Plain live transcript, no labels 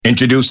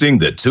Introducing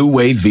the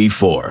two-way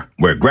V4,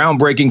 where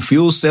groundbreaking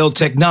fuel cell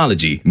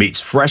technology meets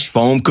fresh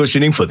foam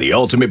cushioning for the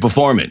ultimate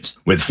performance.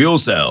 With fuel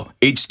cell,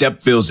 each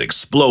step feels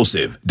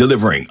explosive,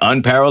 delivering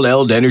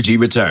unparalleled energy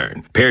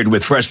return. Paired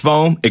with fresh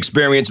foam,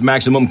 experience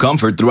maximum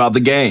comfort throughout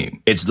the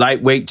game. Its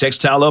lightweight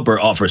textile upper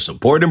offers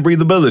support and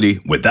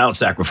breathability without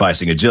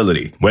sacrificing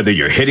agility. Whether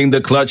you're hitting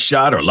the clutch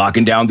shot or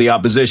locking down the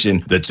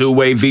opposition, the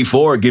two-way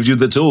V4 gives you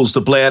the tools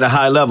to play at a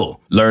high level.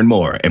 Learn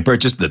more and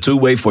purchase the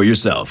two-way for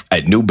yourself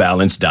at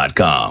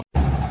newbalance.com.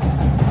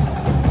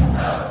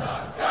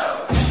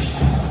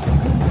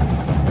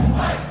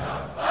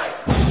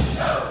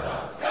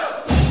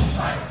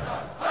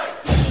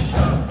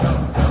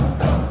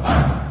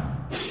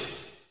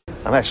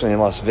 I'm actually in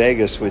Las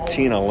Vegas with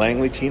Tina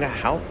Langley. Tina,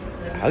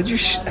 how'd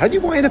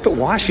you wind up at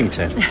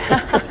Washington?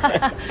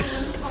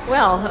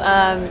 Well,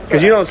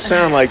 because you don't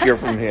sound like you're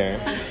from here.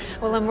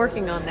 Well, I'm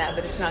working on that,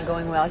 but it's not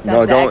going well.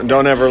 No,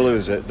 don't ever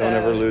lose it. Don't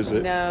ever lose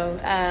it. No,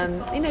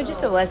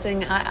 just a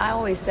lesson. I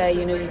always say,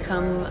 you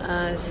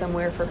come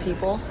somewhere for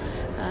people.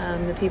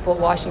 The people at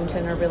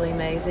Washington are really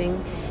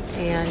amazing,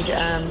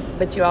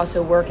 but you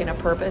also work in a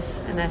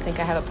purpose, and I think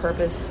I have a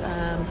purpose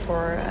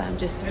for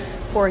just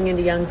pouring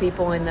into young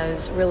people in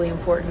those really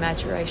important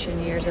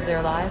maturation years of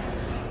their life.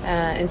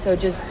 And so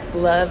just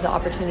love the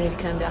opportunity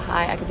to come to a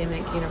high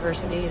academic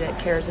university that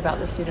cares about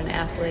the student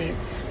athlete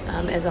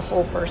as a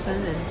whole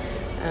person, and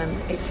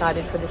I'm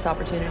excited for this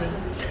opportunity.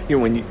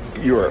 When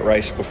you were at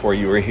Rice before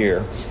you were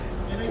here,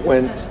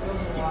 when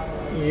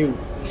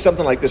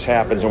something like this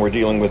happens and we're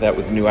dealing with that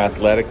with a new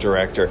athletic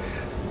director,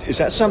 is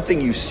that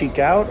something you seek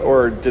out,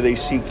 or do they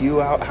seek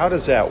you out? How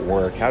does that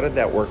work? How did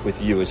that work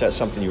with you? Is that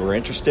something you were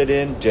interested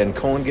in? Jen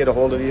Cohen get a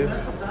hold of you?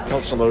 Tell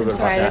us a little bit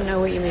about that. I didn't know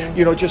what you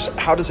mean. Just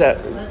how does that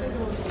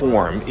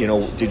form?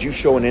 Did you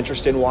show an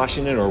interest in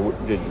Washington, or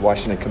did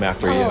Washington come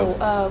after you?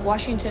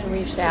 Washington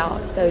reached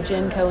out. So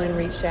Jen Cohen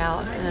reached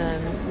out.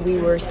 We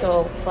were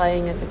still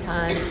playing at the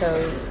time,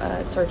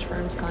 so search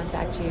firms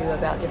contact you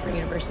about different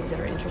universities that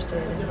are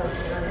interested.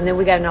 And then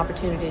we got an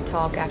opportunity to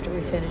talk after we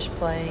finished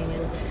playing,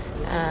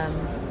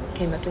 and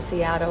came up to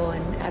Seattle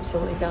and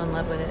absolutely fell in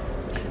love with it.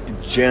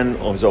 Jen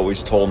has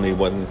always told me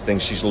one of the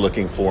things she's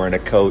looking for in a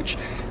coach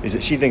is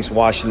that she thinks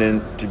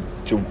Washington,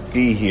 to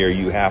be here,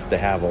 you have to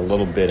have a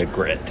little bit of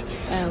grit.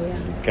 Oh, yeah.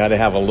 You've got to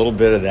have a little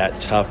bit of that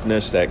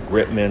toughness, that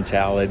grit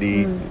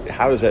mentality.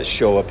 How does that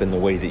show up in the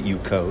way that you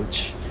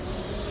coach?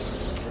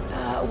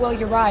 Well,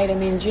 you're right.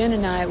 Jen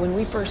and I, when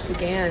we first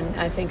began,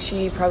 I think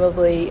she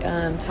probably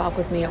talked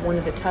with me at one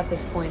of the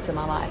toughest points in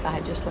my life. I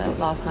had just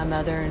lost my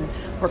mother, and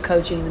we're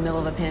coaching in the middle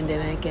of a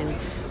pandemic, and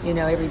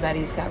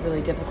everybody's got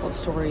really difficult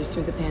stories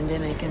through the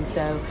pandemic, and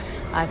so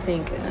I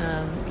think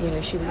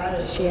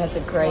she has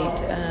a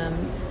great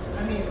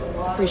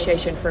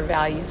appreciation for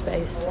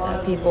values-based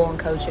people and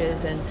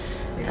coaches, and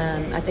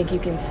I think you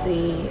can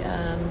see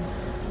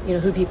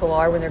who people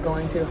are when they're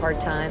going through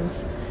hard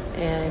times.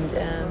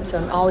 And so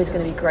I'm always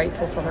going to be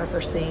grateful for her for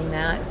seeing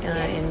that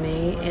in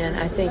me. And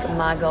I think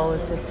my goal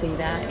is to see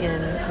that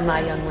in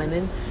my young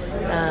women.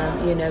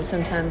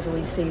 Sometimes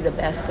we see the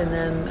best in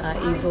them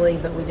easily,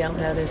 but we don't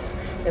notice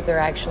that they're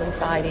actually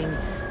fighting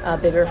a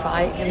bigger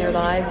fight in their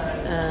lives.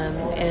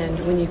 And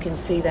when you can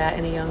see that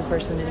in a young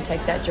person and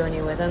take that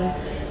journey with them,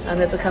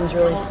 it becomes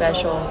really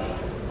special.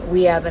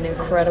 We have an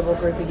incredible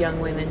group of young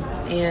women,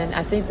 and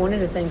I think one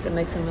of the things that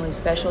makes them really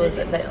special is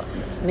that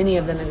many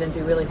of them have been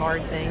through really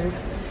hard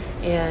things,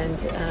 and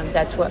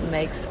that's what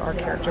makes our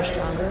character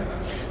stronger.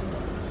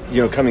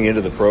 Coming into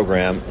the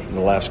program,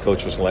 the last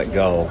coach was let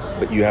go,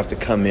 but you have to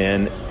come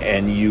in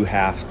and you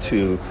have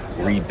to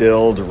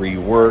rebuild,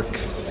 rework,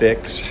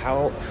 fix.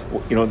 How,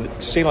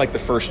 say like the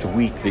first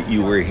week that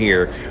you were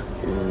here,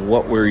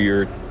 what were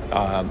you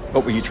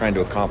trying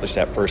to accomplish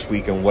that first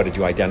week, and what did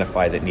you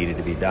identify that needed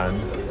to be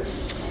done?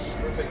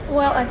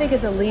 Well, I think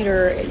as a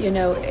leader,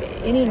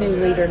 any new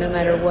leader, no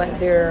matter what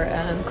their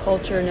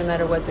culture, no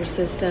matter what their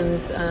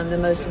systems, the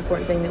most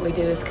important thing that we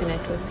do is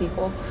connect with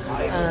people.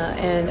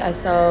 And I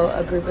saw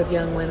a group of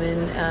young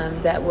women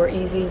that were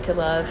easy to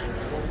love,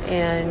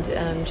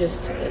 and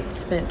just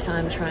spent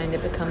time trying to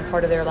become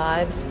part of their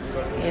lives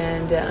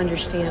and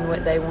understand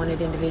what they wanted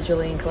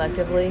individually and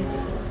collectively.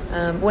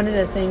 One of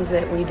the things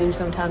that we do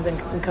sometimes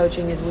in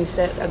coaching is we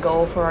set a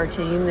goal for our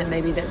team that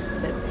maybe that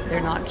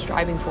they're not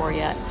striving for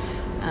yet.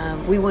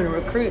 We want to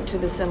recruit to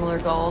the similar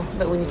goal,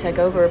 but when you take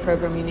over a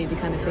program, you need to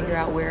kind of figure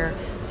out where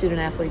student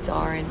athletes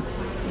are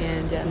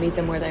and meet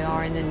them where they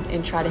are,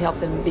 and try to help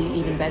them be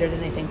even better than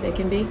they think they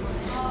can be.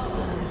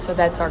 So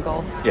that's our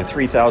goal. Yeah,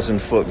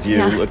 3,000-foot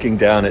view, looking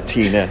down at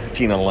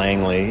Tina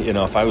Langley.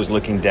 If I was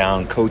looking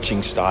down,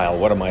 coaching style,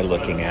 what am I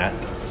looking at?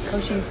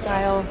 Coaching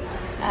style.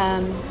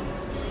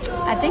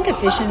 I think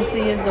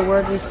efficiency is the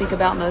word we speak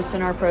about most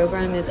in our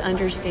program, is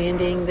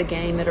understanding the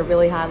game at a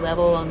really high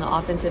level on the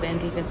offensive and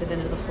defensive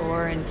end of the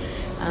floor,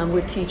 and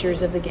with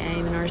teachers of the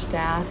game and our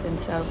staff. And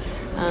so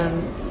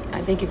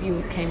I think if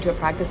you came to a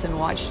practice and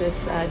watched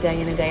us day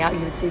in and day out,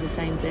 you would see the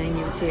same thing.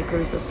 You would see a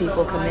group of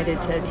people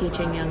committed to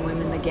teaching young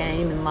women the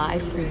game and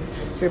life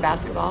through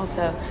basketball.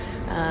 So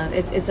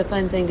it's a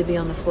fun thing to be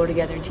on the floor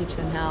together and teach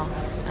them how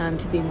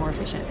to be more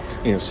efficient.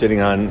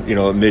 Sitting on,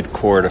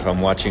 mid-court, if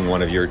I'm watching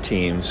one of your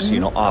teams,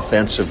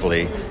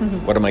 offensively,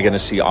 what am I going to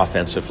see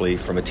offensively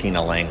from a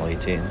Tina Langley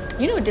team?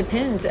 It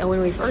depends.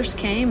 When we first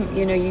came,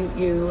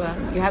 you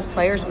have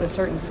players with a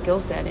certain skill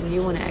set, and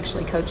you want to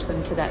actually coach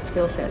them to that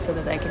skill set so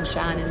that they can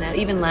shine in that.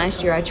 Even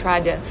last year, I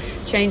tried to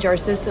change our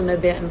system a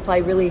bit and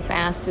play really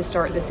fast to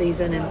start the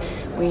season,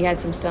 and we had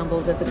some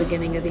stumbles at the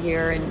beginning of the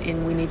year,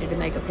 and we needed to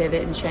make a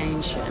pivot and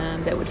change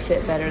that would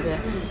fit better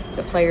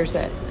the players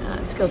that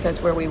skill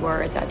sets where we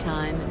were at that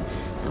time.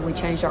 And we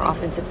changed our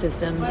offensive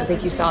system. I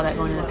think you saw that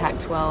going into the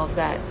Pac-12.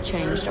 That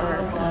changed our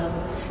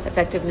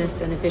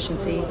effectiveness and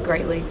efficiency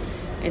greatly.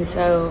 And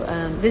so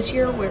this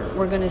year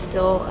we're going to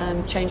still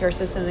change our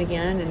system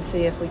again and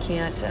see if we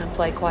can't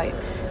play quite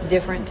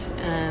different,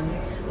 a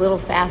little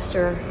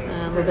faster,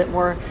 a little bit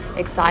more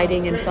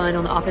exciting and fun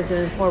on the offensive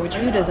end of the floor, which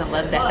who doesn't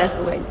love that? That's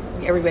the way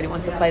everybody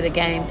wants to play the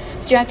game.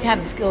 But you have to have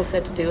the skill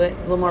set to do it,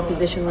 a little more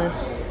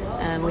positionless.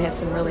 We have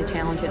some really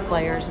talented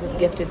players with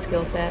gifted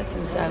skill sets,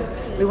 and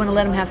so we want to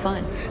let them have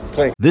fun.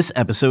 This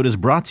episode is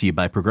brought to you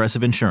by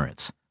Progressive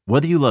Insurance.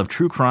 Whether you love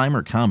true crime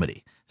or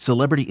comedy,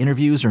 celebrity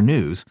interviews or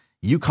news,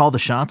 you call the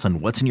shots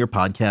on what's in your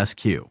podcast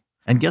queue.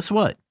 And guess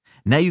what?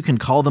 Now you can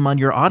call them on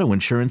your auto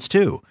insurance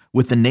too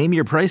with the Name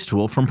Your Price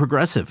tool from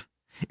Progressive.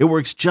 It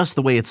works just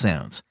the way it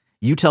sounds.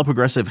 You tell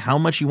Progressive how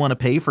much you want to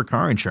pay for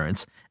car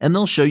insurance, and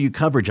they'll show you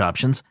coverage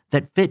options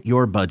that fit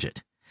your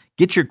budget.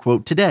 Get your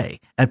quote today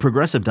at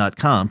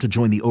Progressive.com to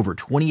join the over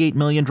 28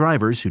 million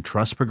drivers who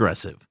trust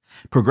Progressive.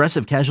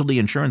 Progressive Casualty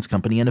Insurance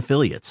Company and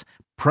Affiliates.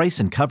 Price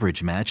and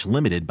coverage match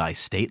limited by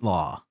state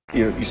law.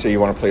 You say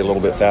you want to play a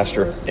little bit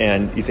faster,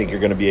 and you think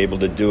you're going to be able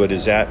to do it.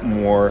 Is that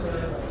more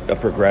a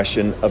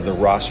progression of the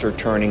roster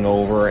turning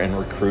over and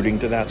recruiting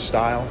to that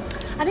style?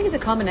 I think it's a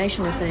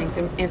combination of things.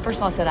 And first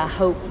of all, I said I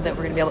hope that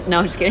we're going to be able to. No,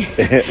 I'm just kidding.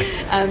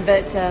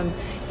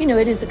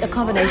 It is a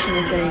combination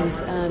of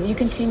things. You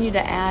continue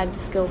to add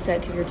skill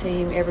set to your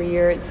team every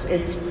year.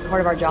 It's part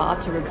of our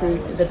job to recruit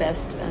the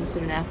best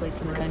student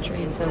athletes in the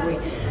country. And so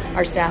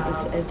our staff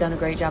has done a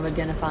great job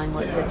identifying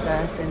what fits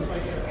us.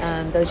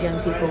 And those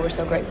young people, we're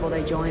so grateful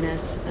they join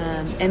us.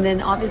 And then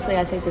obviously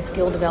I think the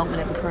skill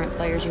development of the current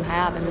players you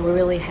have. I mean, we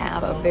really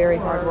have a very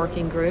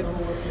hard-working group.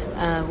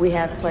 We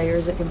have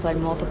players that can play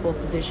multiple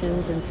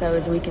positions, and so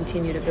as we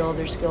continue to build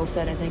their skill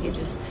set, I think it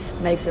just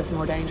makes us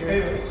more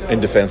dangerous.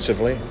 And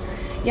defensively?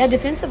 Yeah,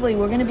 defensively,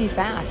 we're going to be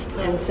fast.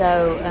 And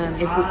so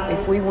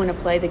if we want to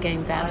play the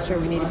game faster,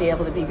 we need to be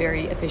able to be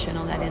very efficient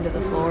on that end of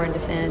the floor and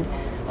defend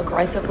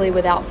aggressively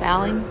without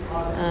fouling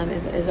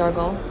is our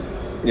goal.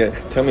 Yeah,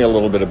 tell me a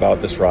little bit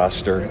about this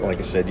roster. Like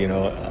I said,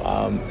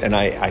 and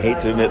I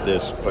hate to admit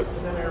this, but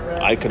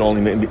I could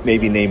only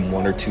maybe name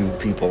one or two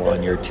people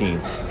on your team.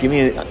 Give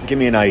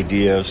me an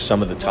idea of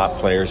some of the top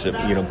players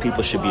that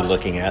people should be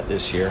looking at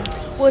this year.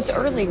 Well, it's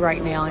early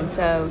right now, and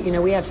so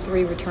we have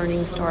 3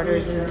 returning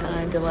starters in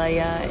Delea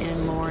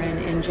and Lauren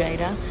and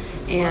Jada,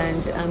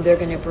 and they're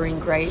going to bring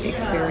great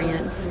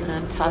experience,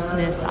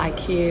 toughness,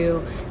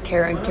 IQ,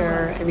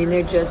 character. I mean,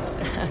 they're just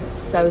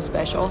so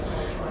special.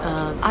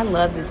 I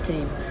love this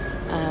team.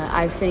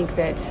 I think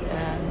that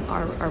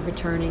our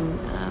returning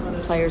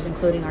players,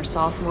 including our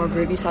sophomore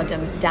group, you saw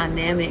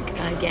dynamic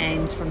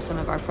games from some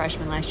of our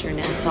freshmen last year and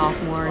now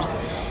sophomores.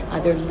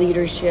 Their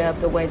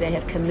leadership, the way they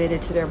have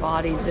committed to their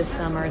bodies this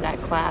summer,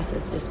 that class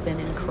has just been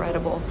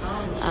incredible.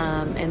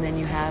 And then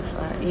you have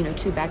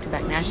 2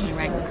 back-to-back nationally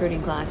ranked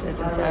recruiting classes,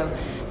 and so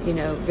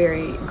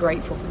very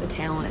grateful for the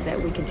talent that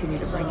we continue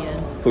to bring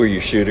in. Who are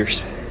your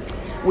shooters?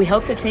 We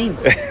hope the team.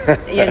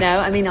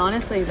 I mean,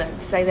 honestly,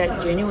 say that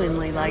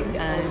genuinely. Like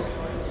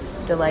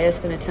Delea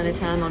spent a ton of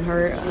time on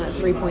her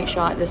 3-point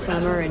shot this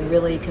summer and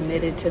really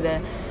committed to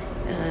the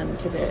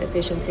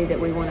efficiency that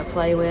we want to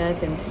play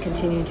with and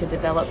continue to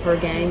develop her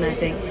game. I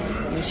think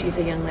she's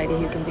a young lady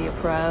who can be a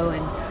pro,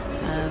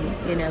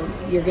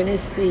 and you're going to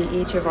see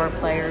each of our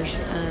players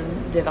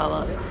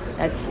develop.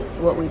 That's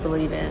what we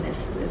believe in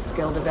is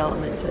skill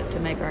development to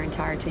make our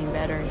entire team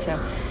better. And so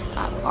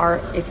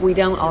if we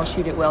don't all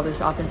shoot it well,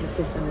 this offensive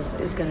system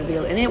is going to be,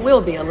 and it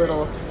will be a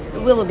little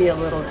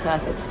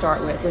tough to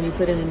start with. When you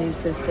put in a new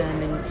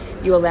system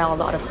and you allow a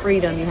lot of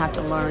freedom, you have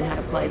to learn how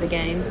to play the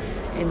game.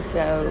 And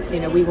so,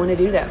 we want to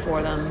do that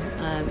for them,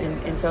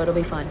 and so it'll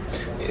be fun.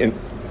 And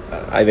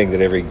I think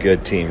that every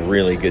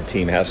really good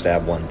team has to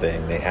have one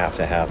thing. They have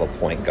to have a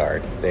point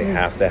guard. They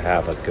have to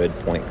have a good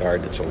point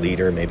guard that's a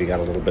leader, maybe got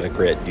a little bit of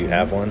grit. Do you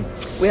have one?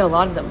 We have a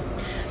lot of them.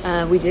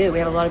 We do. We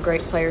have a lot of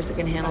great players that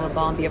can handle the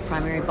ball and be a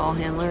primary ball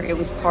handler. It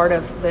was part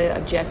of the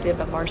objective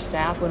of our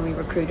staff when we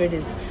recruited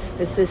is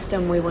the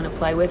system we want to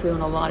play with. We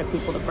want a lot of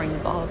people to bring the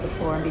ball up the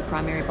floor and be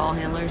primary ball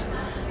handlers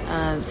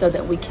so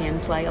that we can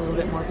play a little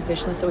bit more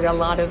positionless. So we got a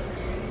lot of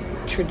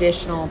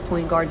traditional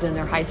point guards in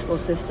their high school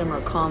system or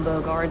combo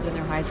guards in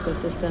their high school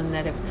system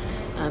that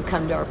have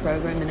come to our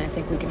program, and I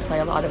think we can play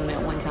a lot of them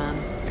at one time.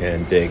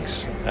 And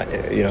bigs.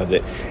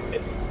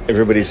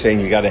 Everybody's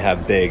saying you got to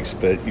have bigs,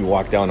 but you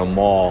walk down a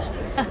mall,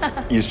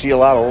 you see a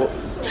lot of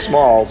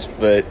smalls,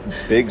 but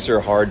bigs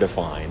are hard to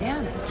find.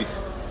 Yeah.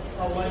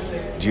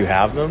 Do you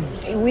have them?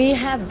 We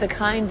have the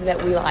kind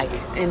that we like,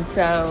 and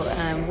so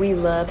we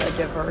love a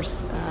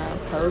diverse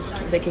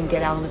post that can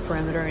get out on the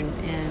perimeter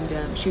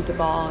and shoot the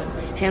ball and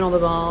handle the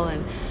ball.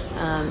 And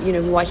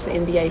you watch the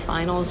NBA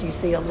Finals, you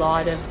see a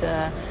lot of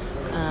the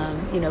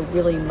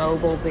really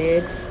mobile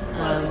bigs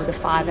with a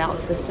 5-out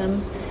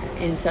system.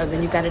 And so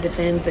then you've got to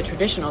defend the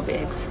traditional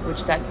bigs,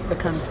 which that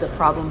becomes the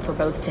problem for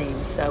both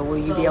teams. So will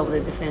you be able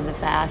to defend the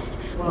fast,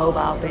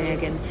 mobile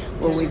big, and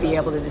will we be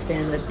able to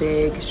defend the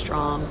big,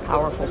 strong,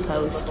 powerful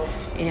post?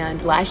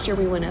 And last year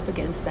we went up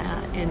against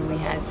that, and we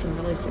had some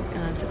really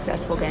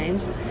successful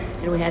games,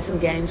 and we had some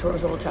games where it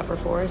was a little tougher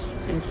for us.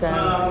 And so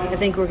I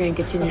think we're going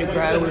to continue to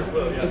grow. We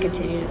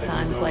continue to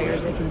sign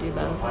players that can do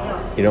both.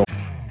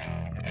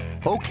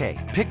 Okay,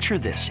 picture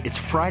this. It's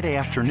Friday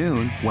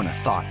afternoon when a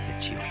thought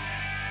hits you.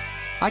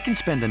 I can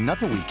spend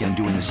another weekend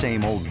doing the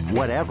same old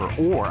whatever,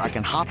 or I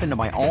can hop into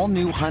my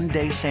all-new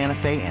Hyundai Santa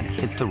Fe and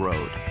hit the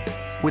road.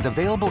 With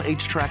available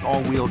H-Track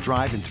all-wheel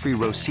drive and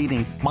 3-row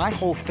seating, my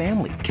whole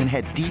family can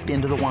head deep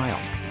into the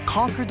wild.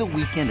 Conquer the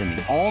weekend in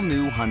the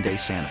all-new Hyundai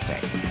Santa Fe.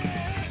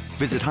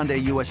 Visit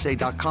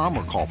HyundaiUSA.com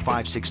or call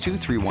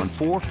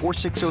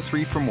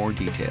 562-314-4603 for more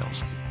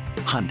details.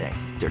 Hyundai,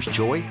 there's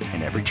joy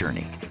in every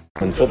journey.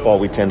 In football,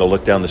 we tend to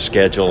look down the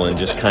schedule and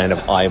just kind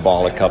of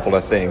eyeball a couple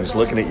of things.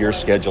 Looking at your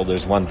schedule,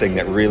 there's one thing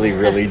that really,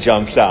 really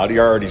jumps out.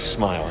 You're already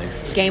smiling.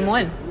 Game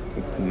 1.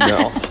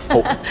 No.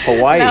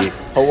 Hawaii. No.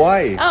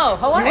 Hawaii. Oh,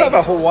 Hawaii. You have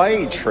a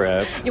Hawaii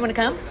trip. You want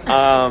to come?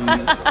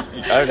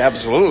 I'd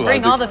absolutely.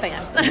 Bring all the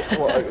fans.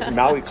 Well,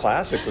 Maui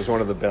Classic was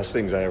one of the best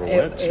things I ever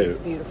went to. It's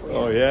beautiful.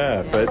 Oh,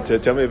 yeah. But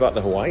tell me about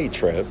the Hawaii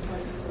trip.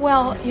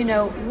 Well,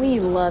 we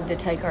love to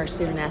take our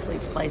student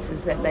athletes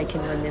places that they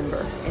can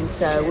remember. And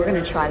so we're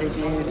going to try to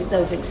do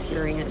those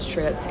experience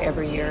trips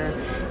every year.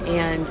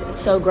 And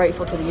so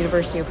grateful to the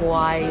University of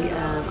Hawaii.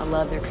 I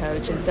love their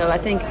coach. And so I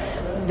think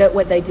that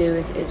what they do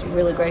is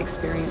really great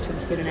experience for the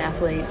student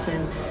athletes.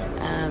 And,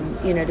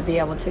 to be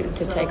able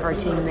to take our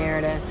team there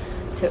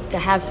to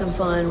have some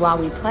fun while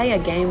we play a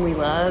game we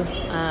love.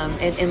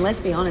 And let's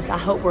be honest, I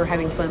hope we're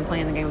having fun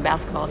playing the game of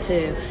basketball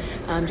too.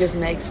 Just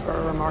makes for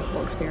a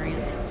remarkable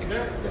experience.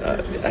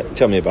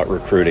 Tell me about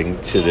recruiting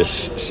to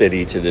this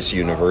city, to this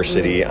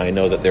university. I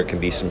know that there can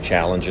be some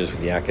challenges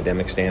with the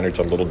academic standards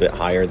a little bit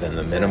higher than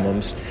the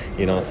minimums.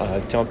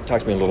 Talk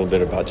to me a little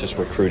bit about just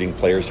recruiting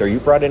players there. You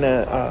brought in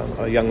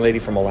a young lady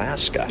from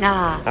Alaska.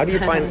 How do you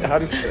find,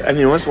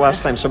 when's the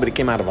last time somebody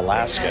came out of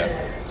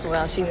Alaska?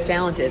 Well, she's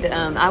talented.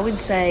 I would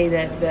say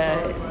that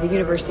the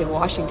University of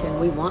Washington,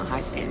 we want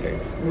high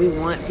standards. We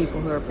want people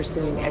who are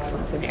pursuing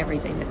excellence in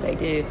everything that they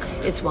do.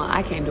 It's why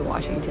I came to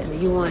Washington.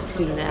 You want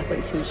student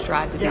athletes who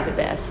strive to be the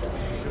best.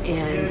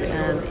 And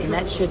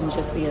that shouldn't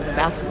just be as a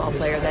basketball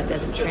player. That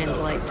doesn't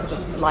translate to the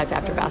life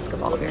after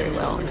basketball very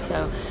well. And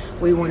so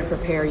we want to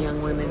prepare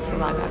young women for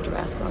life after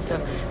basketball. So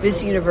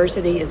this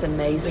university is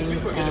amazing.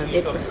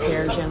 It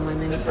prepares young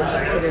women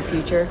for their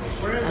future.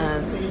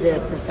 The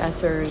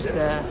professors,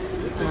 the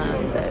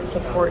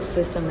support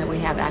system that we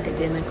have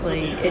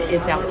academically,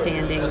 it's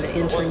outstanding. The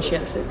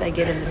internships that they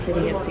get in the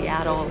city of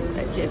Seattle,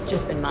 it's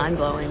just been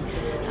mind-blowing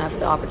for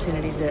the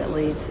opportunities that it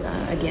leads,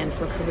 again,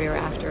 for career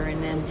after.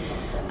 And then,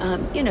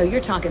 you're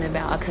talking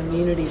about a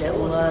community that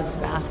loves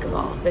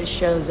basketball, that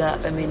shows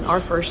up. Our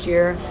first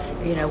year,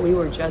 we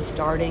were just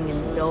starting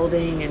and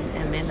building,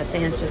 and man, the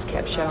fans just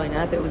kept showing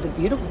up. It was a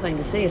beautiful thing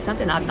to see. It's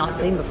something I've not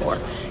seen before.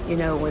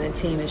 When a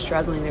team is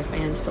struggling, their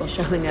fans still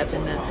showing up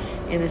in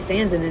the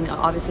stands. And then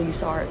obviously you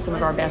saw some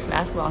of our best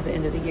basketball at the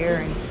end of the year,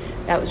 and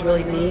that was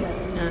really neat.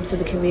 So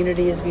the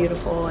community is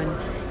beautiful,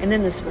 and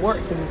then the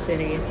sports in the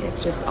city.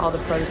 It's just all the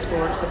pro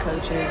sports, the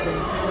coaches, and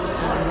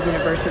the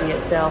university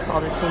itself, all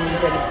the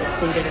teams that have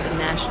succeeded at a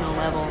national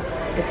level.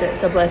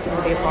 It's a blessing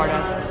to be a part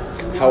of.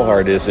 How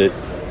hard is it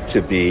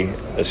to be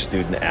a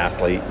student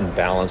athlete and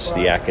balance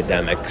the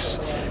academics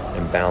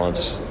and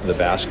balance the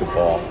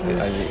basketball?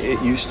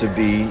 It used to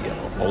be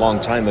a long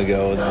time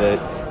ago that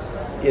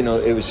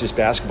it was just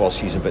basketball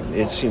season, but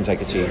it seems like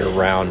it's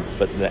year-round,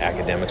 but the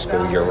academics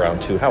go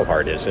year-round too. How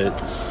hard is it?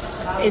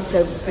 It's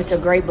a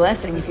great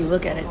blessing if you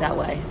look at it that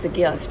way. It's a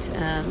gift,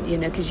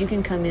 because you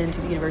can come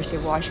into the University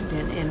of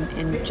Washington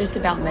and just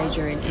about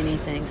major in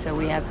anything. So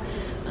we have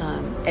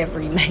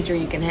every major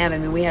you can have.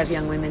 We have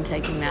young women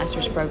taking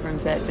master's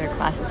programs that their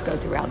classes go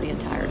throughout the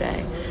entire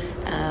day.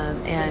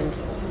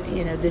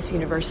 This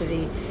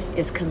university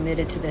is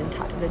committed to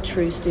the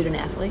true student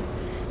athlete.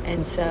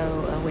 And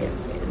so we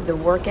have the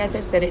work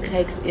ethic that it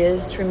takes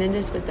is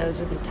tremendous, but those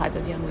are the type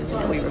of young women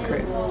that we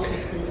recruit.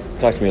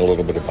 Talk to me a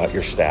little bit about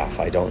your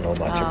staff. I don't know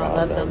much about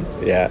love them.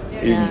 Yeah.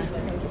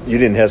 You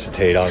didn't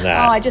hesitate on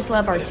that. Oh, I just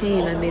love our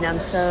team. I'm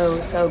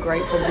so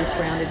grateful to be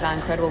surrounded by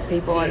incredible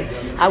people. And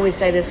I would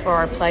say this for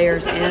our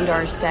players and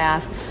our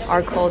staff.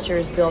 Our culture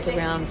is built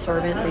around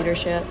servant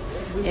leadership.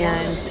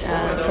 And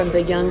from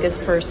the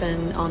youngest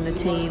person on the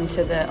team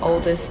to the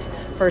oldest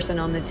person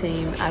on the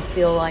team, I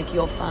feel like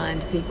you'll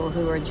find people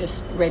who are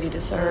just ready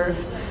to serve.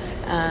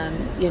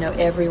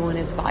 Everyone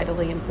is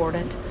vitally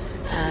important.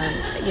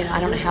 I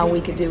don't know how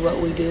we could do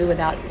what we do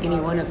without any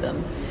one of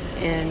them.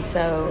 And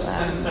so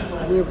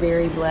we're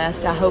very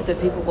blessed. I hope that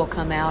people will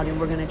come out, and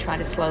we're going to try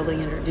to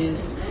slowly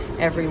introduce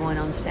everyone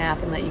on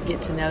staff and let you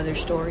get to know their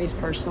stories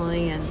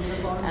personally. And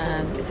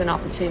it's an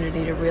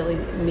opportunity to really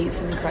meet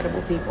some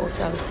incredible people.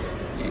 So,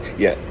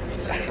 yeah.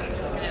 So I'm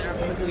just going to interrupt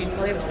quickly. We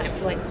probably have time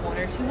for like one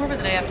or two more, but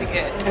then I have to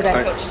get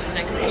coach to the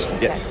next station.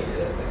 Yeah.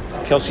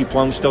 Kelsey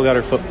Plum still got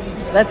her foot.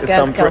 Let's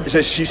go, Kelsey.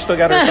 Has she still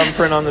got her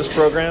thumbprint on this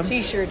program?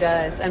 She sure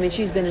does. I mean,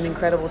 she's been an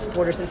incredible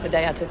supporter since the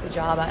day I took the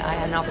job. I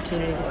had an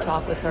opportunity to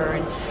talk with her,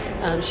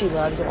 and she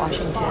loves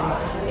Washington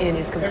and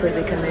is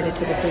completely committed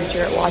to the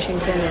future at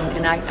Washington.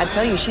 And I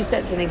tell you, she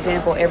sets an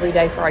example every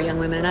day for our young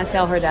women, and I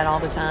tell her that all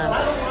the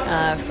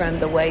time, from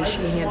the way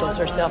she handles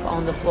herself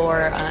on the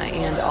floor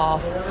and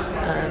off.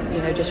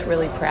 Just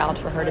really proud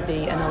for her to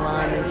be an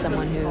alum and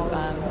someone who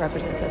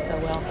represents us so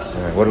well.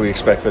 All right, what do we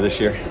expect for this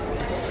year?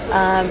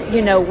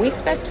 We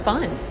expect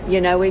fun.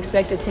 We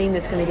expect a team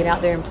that's going to get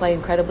out there and play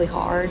incredibly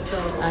hard.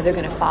 They're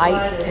going to fight,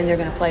 and they're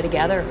going to play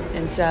together.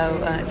 And so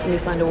it's going to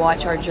be fun to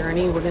watch our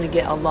journey. We're going to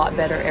get a lot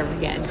better every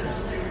game.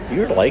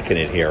 You're liking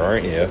it here,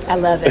 aren't you? I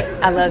love it.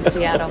 I love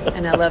Seattle,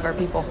 and I love our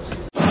people.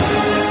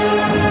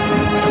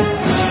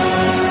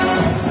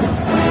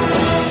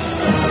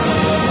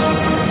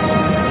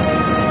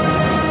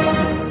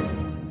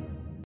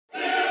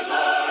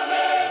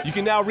 You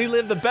can now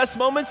relive the best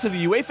moments of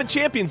the UEFA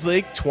Champions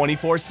League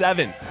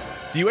 24/7.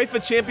 The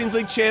UEFA Champions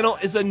League channel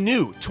is a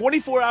new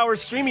 24-hour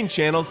streaming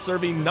channel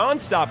serving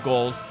non-stop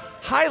goals,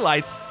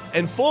 highlights,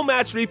 and full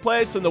match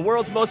replays from the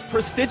world's most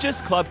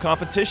prestigious club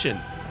competition.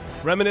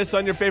 Reminisce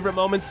on your favorite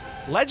moments,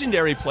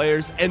 legendary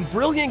players, and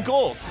brilliant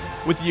goals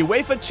with the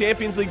UEFA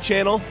Champions League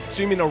channel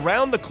streaming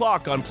around the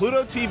clock on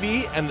Pluto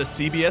TV and the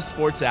CBS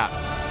Sports app.